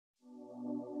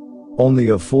Only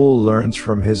a fool learns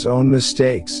from his own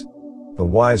mistakes. The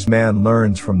wise man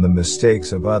learns from the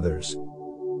mistakes of others.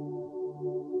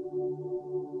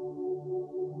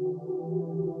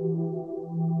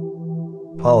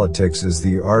 Politics is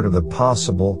the art of the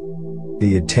possible,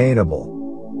 the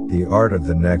attainable, the art of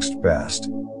the next best.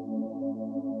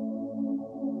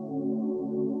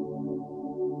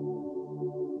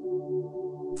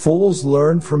 Fools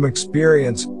learn from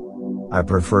experience. I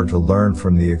prefer to learn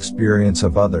from the experience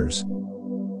of others.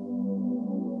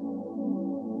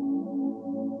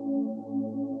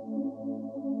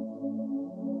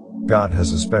 God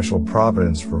has a special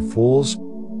providence for fools,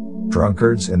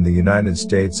 drunkards in the United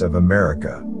States of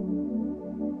America.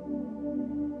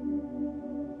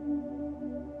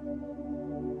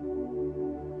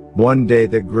 One day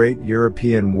the great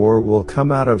European war will come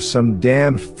out of some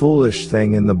damned foolish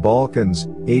thing in the Balkans,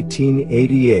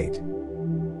 1888.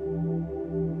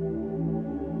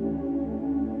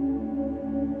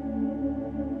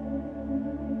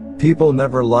 People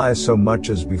never lie so much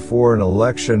as before an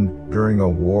election, during a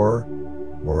war,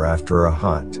 or after a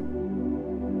hunt.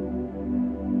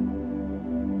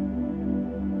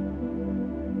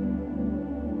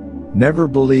 Never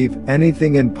believe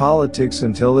anything in politics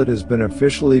until it has been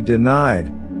officially denied.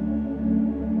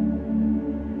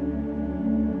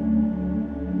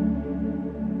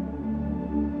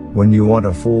 When you want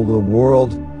to fool the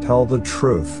world, tell the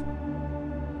truth.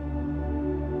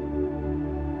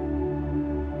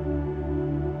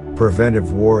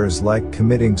 Preventive war is like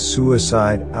committing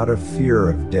suicide out of fear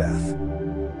of death.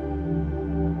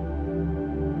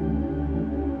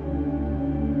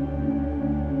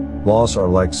 Laws are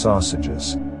like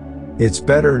sausages. It's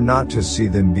better not to see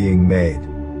them being made.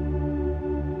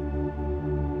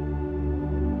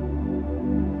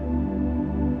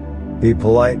 Be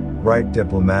polite, write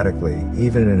diplomatically.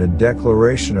 Even in a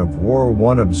declaration of war,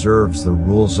 one observes the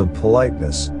rules of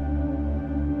politeness.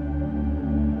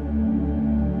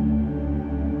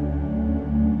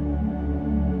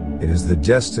 It is the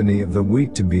destiny of the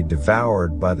weak to be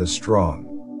devoured by the strong.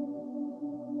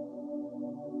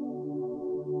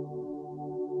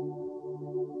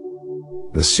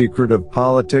 The secret of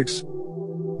politics?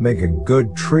 Make a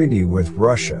good treaty with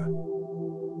Russia.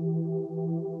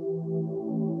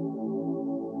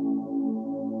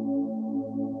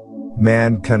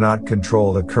 Man cannot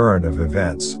control the current of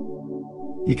events.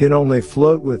 He can only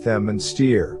float with them and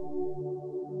steer.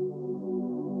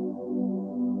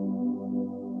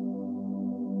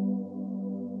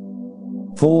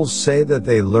 Fools say that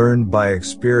they learn by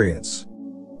experience.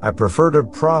 I prefer to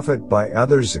profit by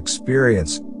others'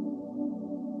 experience.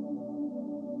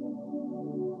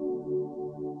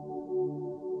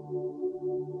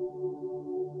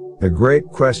 The great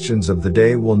questions of the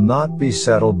day will not be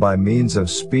settled by means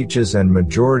of speeches and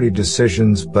majority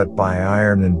decisions, but by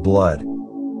iron and blood.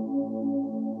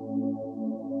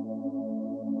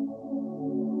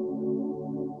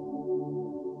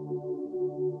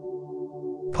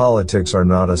 Politics are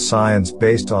not a science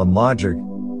based on logic.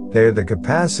 They are the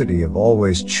capacity of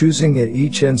always choosing at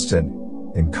each instant,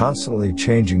 in constantly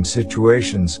changing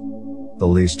situations, the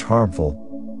least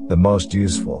harmful, the most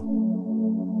useful.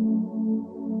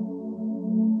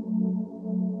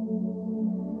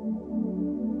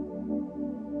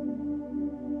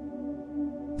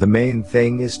 The main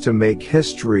thing is to make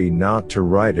history, not to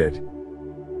write it.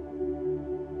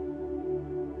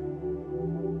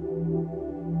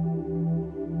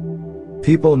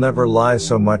 People never lie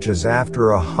so much as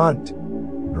after a hunt,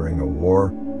 during a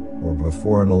war, or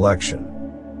before an election.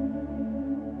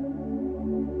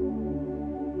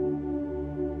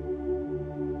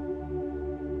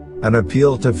 An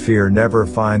appeal to fear never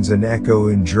finds an echo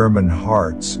in German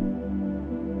hearts.